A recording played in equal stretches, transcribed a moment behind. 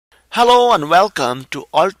Hello and welcome to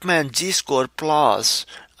Altman G-Score Plus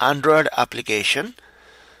Android application.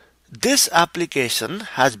 This application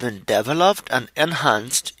has been developed and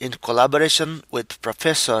enhanced in collaboration with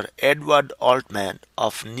Professor Edward Altman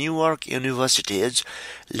of Newark University's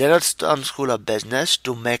Leonardstown School of Business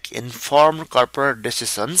to make informed corporate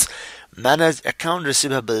decisions, manage account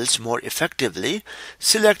receivables more effectively,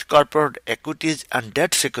 select corporate equities and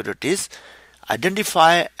debt securities,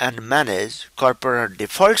 identify and manage corporate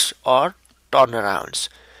defaults or turnarounds.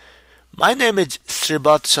 My name is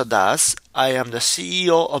Srivatsa Das. I am the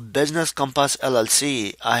CEO of Business Compass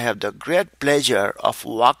LLC. I have the great pleasure of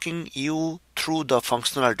walking you through the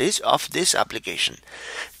functionalities of this application.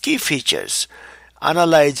 Key features: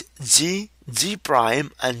 analyze G, G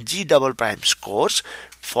prime and G double prime scores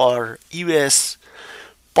for US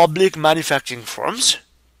public manufacturing firms,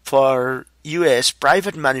 for US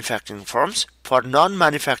private manufacturing firms, for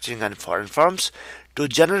non-manufacturing and foreign firms, to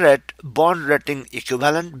generate bond rating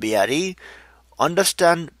equivalent BRE,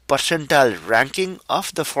 understand percentile ranking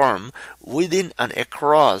of the firm within and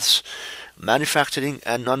across manufacturing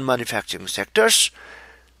and non-manufacturing sectors,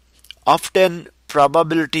 obtain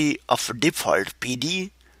probability of default PD,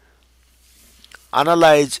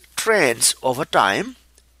 analyze trends over time,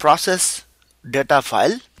 process data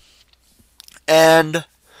file, and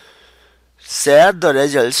share the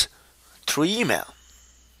results through email.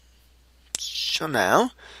 So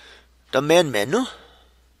now the main menu,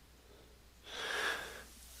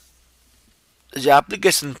 the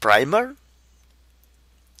application primer,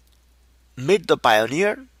 meet the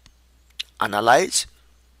pioneer, analyze,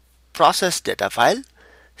 process data file,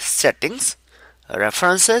 settings,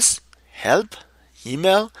 references, help,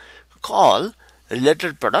 email, call,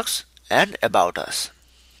 related products, and about us.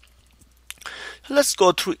 Let's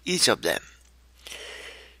go through each of them.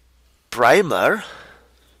 Primer.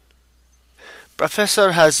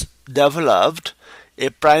 Professor has developed a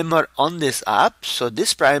primer on this app, so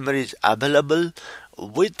this primer is available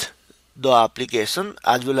with the application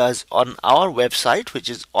as well as on our website, which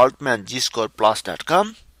is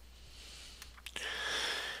altmangscoreplus.com.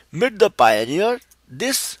 Meet the pioneer.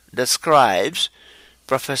 This describes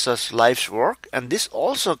Professor's life's work, and this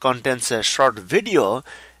also contains a short video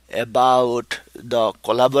about the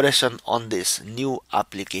collaboration on this new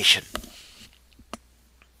application.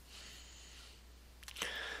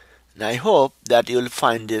 And I hope that you will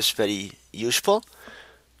find this very useful.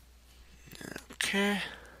 Okay.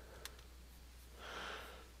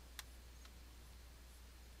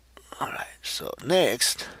 Alright, so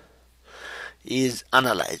next is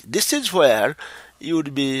analyze. This is where you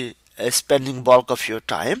would be spending bulk of your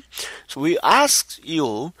time. So we ask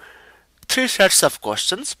you three sets of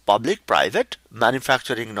questions: public, private,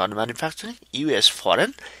 manufacturing, non-manufacturing, US,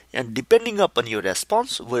 foreign, and depending upon your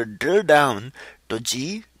response, we'll drill down to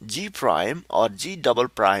G, G prime or G double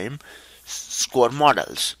prime score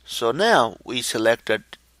models. So now we selected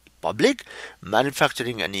public,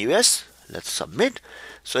 manufacturing and US. Let's submit.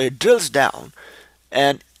 So it drills down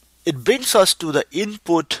and it brings us to the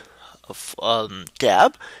input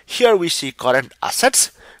tab. Here we see current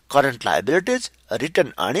assets, current liabilities,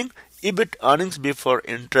 return earning, EBIT, earnings before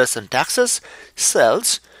interest and taxes,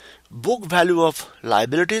 sales, book value of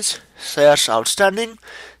liabilities, shares outstanding,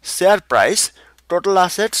 share price, total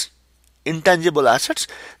assets, intangible assets.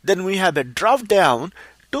 Then we have a drop down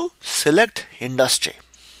to select industry.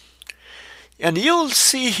 And you'll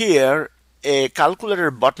see here a calculator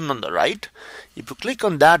button on the right. If you click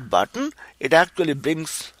on that button, it actually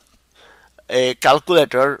brings a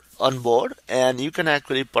calculator on board and you can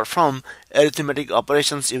actually perform arithmetic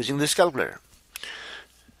operations using this calculator.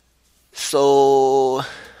 So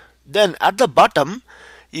then at the bottom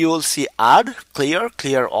you will see add, clear,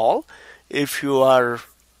 clear all. If you are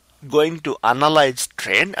going to analyze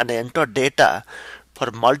trend and enter data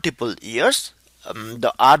for multiple years,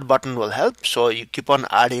 the add button will help. So you keep on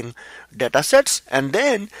adding data sets, and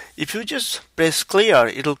then if you just press clear,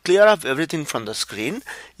 it will clear up everything from the screen.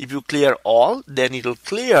 If you clear all, then it will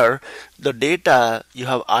clear the data you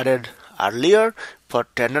have added earlier for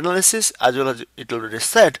trend analysis, as well as it will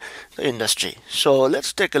reset the industry. So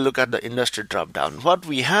let's take a look at the industry drop down. What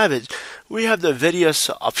we have is we have the various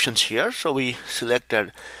options here. So we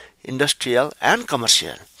selected industrial and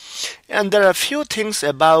commercial. And there are a few things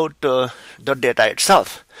about the data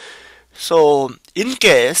itself. So in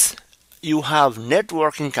case you have net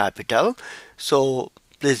working capital, so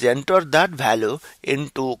please enter that value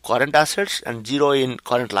into current assets and zero in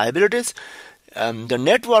current liabilities. The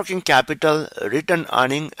net working capital, return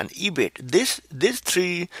earning and EBIT, these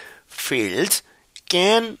three fields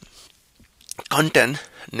can contain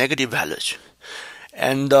negative values.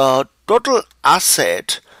 And the total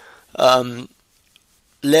asset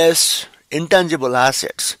less intangible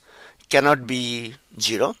assets cannot be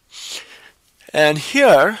 0. And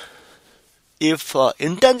here, if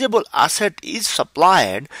intangible asset is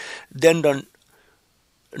supplied, then the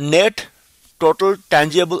net total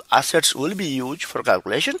tangible assets will be used for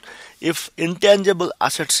calculation. If intangible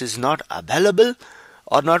assets is not available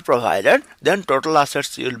or not provided, then total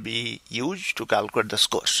assets will be used to calculate the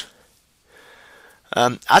scores.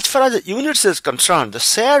 As far as the units is concerned, the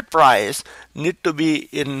share price need to be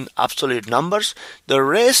in absolute numbers. The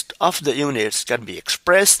rest of the units can be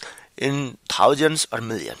expressed in thousands or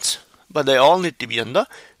millions, but they all need to be in the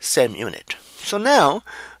same unit. So now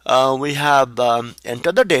we have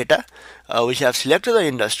entered the data. We have selected the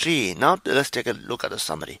industry. Now let's take a look at the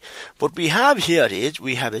summary. What we have here is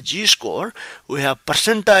we have a G-score. We have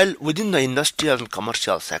percentile within the industrial and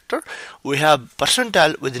commercial sector. We have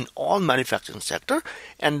percentile within all manufacturing sector,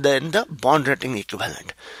 and then the bond rating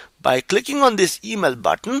equivalent. By clicking on this email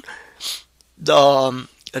button, the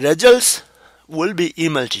results will be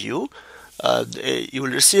emailed to you. You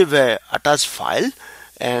will receive a attached file,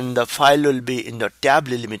 and the file will be in the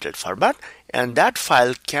tably limited format, and that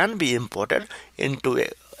file can be imported into an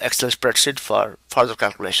Excel spreadsheet for further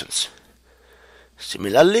calculations.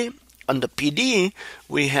 Similarly, on the PD,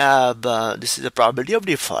 we have this is the probability of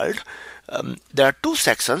default. There are two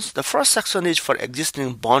sections. The first section is for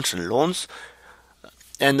existing bonds and loans,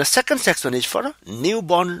 and the second section is for new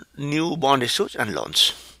bond issues and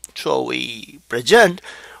loans. So we present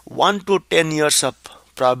 1 to 10 years of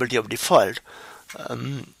probability of default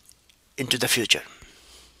into the future.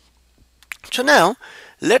 So now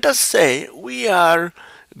let us say we are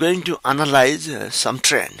going to analyze some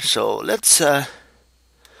trend. So let's for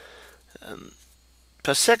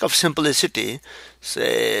sake of simplicity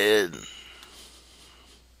say,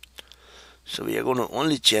 so we are going to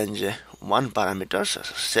only change one parameter, so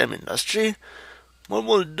same industry. What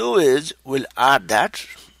we'll do is we'll add that,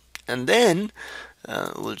 and then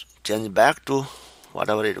we'll change back to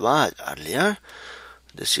whatever it was earlier.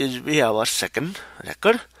 This is be our second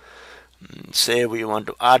record. Say we want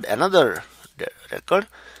to add another record,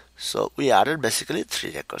 so we added basically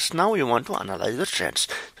 3 records. Now we want to analyze the trends.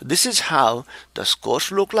 So this is how the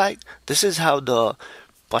scores look like. This is how the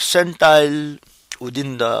percentile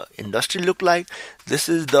within the industry look like. This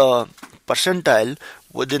is the percentile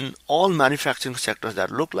within all manufacturing sectors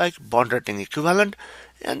that look like, bond rating equivalent,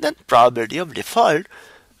 and then probability of default.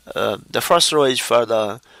 The first row is for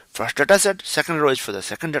the first data set, second row is for the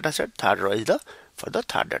second data set, third row is for the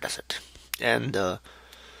third data set. And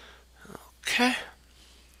okay,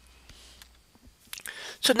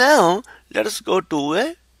 so now let us go to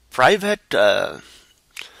a private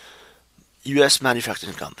US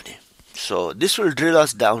manufacturing company. So this will drill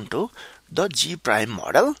us down to the G prime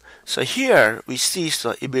model. So here we see,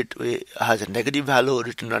 so EBIT has a negative value,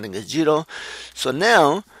 return earning is 0. So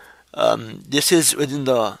now this is within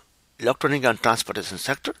the electronic and transportation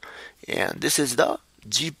sector, and this is the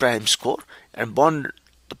G prime score, and bond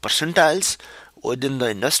the percentiles within the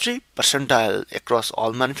industry, percentile across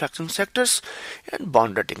all manufacturing sectors, and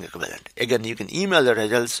bond rating equivalent. Again, you can email the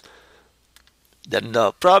results. Then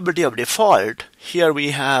the probability of default, here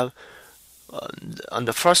we have on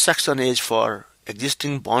the first section is for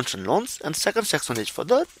existing bonds and loans, and second section is for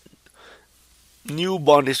the new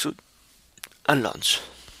bond issue and loans.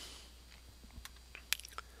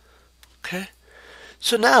 Okay,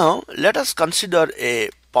 so now let us consider a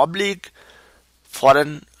public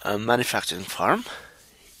foreign manufacturing firm.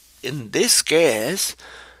 In this case,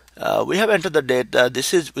 we have entered the data.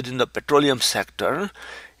 This is within the petroleum sector,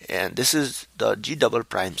 and this is the G double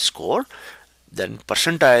prime score. Then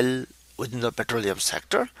percentile within the petroleum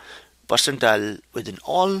sector, percentile within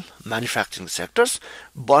all manufacturing sectors,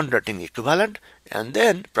 bond rating equivalent, and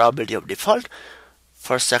then probability of default.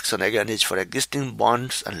 First section again is for existing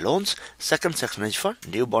bonds and loans. Second section is for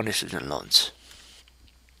new bond issues and loans.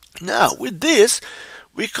 Now with this,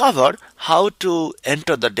 we covered how to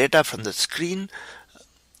enter the data from the screen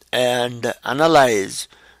and analyze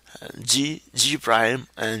G prime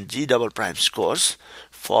and G double prime scores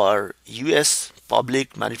for US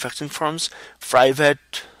public manufacturing firms,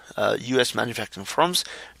 private US manufacturing firms,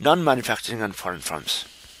 non-manufacturing and foreign firms.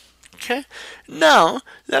 Okay, now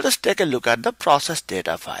let us take a look at the process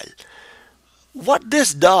data file. What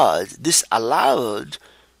this does, this allows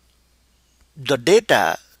the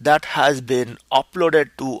data that has been uploaded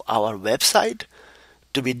to our website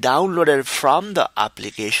to be downloaded from the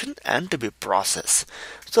application and to be processed.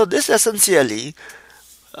 So this essentially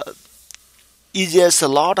eases a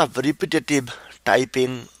lot of repetitive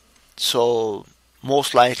typing. So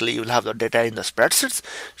most likely you'll have the data in the spreadsheets.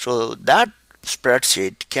 So that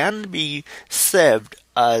spreadsheet can be saved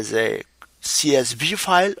as a CSV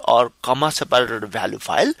file or comma separated value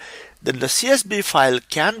file. Then the CSV file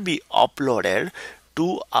can be uploaded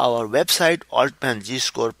to our website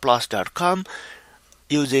altmangscoreplus.com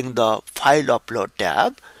using the file upload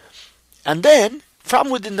tab, and then from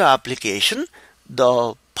within the application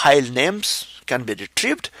the file names can be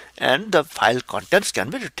retrieved and the file contents can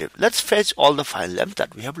be retrieved. Let's fetch all the file names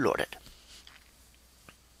that we have loaded.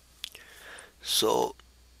 So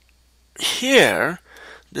here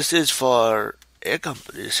this is for a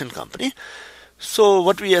recent company. So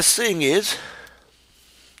what we are seeing is,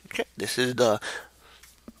 okay, these are the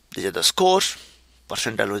scores,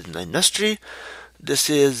 percentile within the industry. This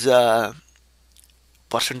is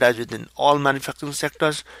percentage within all manufacturing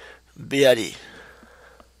sectors, BRE.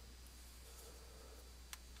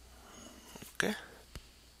 Okay.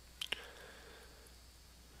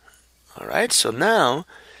 All right. So now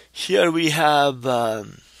here we have the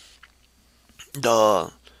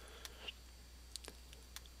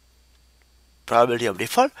probability of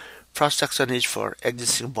default. First section is for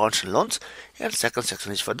existing bonds and loans, and second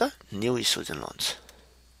section is for the new issues and loans.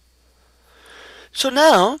 So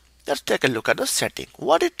now let's take a look at the setting.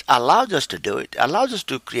 What it allows us to do, it allows us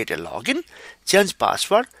to create a login, change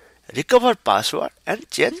password, recover password, and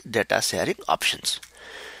change data sharing options.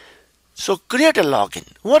 So create a login.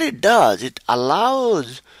 What it does, it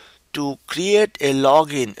allows to create a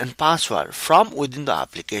login and password from within the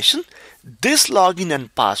application. This login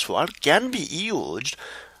and password can be used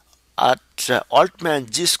at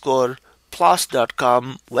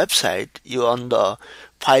altmangscoreplus.com website. You on the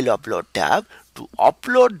file upload tab to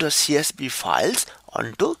upload the CSV files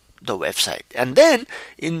onto the website, and then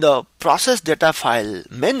in the process data file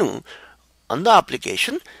menu on the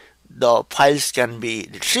application, the files can be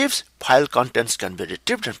retrieved, file contents can be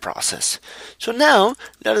retrieved and processed. So now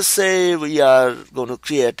let us say we are going to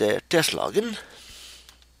create a test login.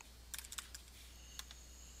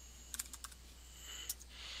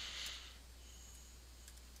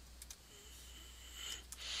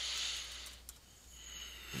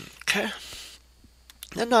 Okay,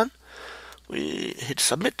 and done. We hit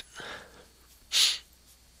submit.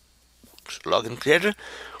 Login created.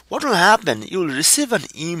 What will happen? You will receive an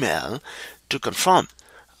email to confirm.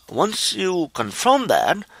 Once you confirm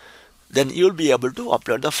that, then you will be able to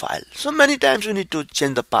upload the file. So many times you need to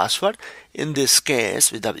change the password. In this case,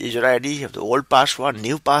 with the user ID, you have the old password,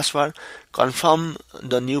 new password. Confirm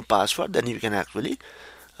the new password, then you can actually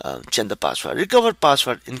change the password. Recover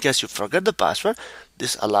password in case you forget the password.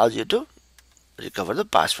 This allows you to recover the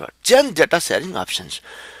password. Change data sharing options.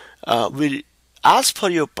 We ask for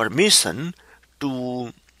your permission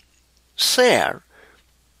to share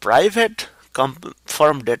private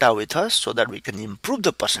firm data with us so that we can improve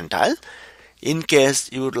the percentile. In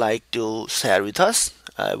case you would like to share with us,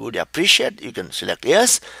 I would appreciate you can select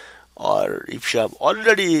yes, or if you have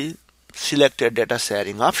already selected data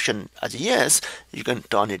sharing option as yes, you can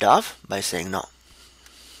turn it off by saying no.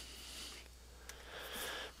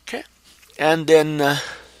 Okay, and then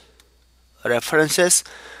references.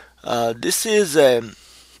 This is a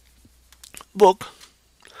book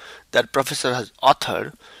that professor has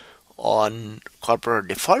authored on corporate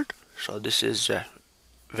default. So this is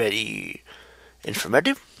very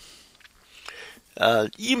informative.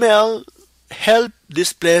 Email help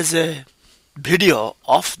displays a video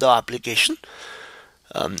of the application,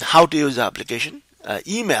 how to use the application.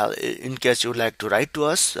 Email, in case you would like to write to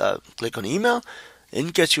us, click on email.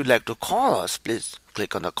 In case you would like to call us, please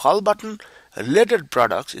click on the call button. Related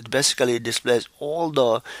products, it basically displays all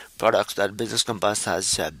the products that Business Compass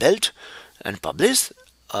has built and published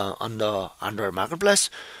on the Android marketplace.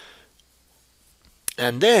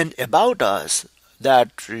 And then about us,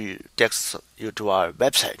 that takes you to our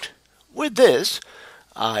website. With this,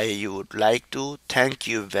 I would like to thank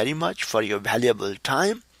you very much for your valuable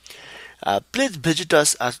time. Please visit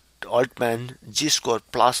us at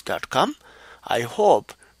altmangscoreplus.com. I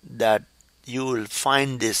hope that you will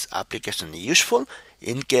find this application useful.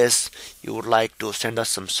 In case you would like to send us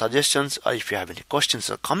some suggestions, or if you have any questions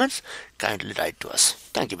or comments, kindly write to us.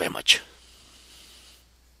 Thank you very much.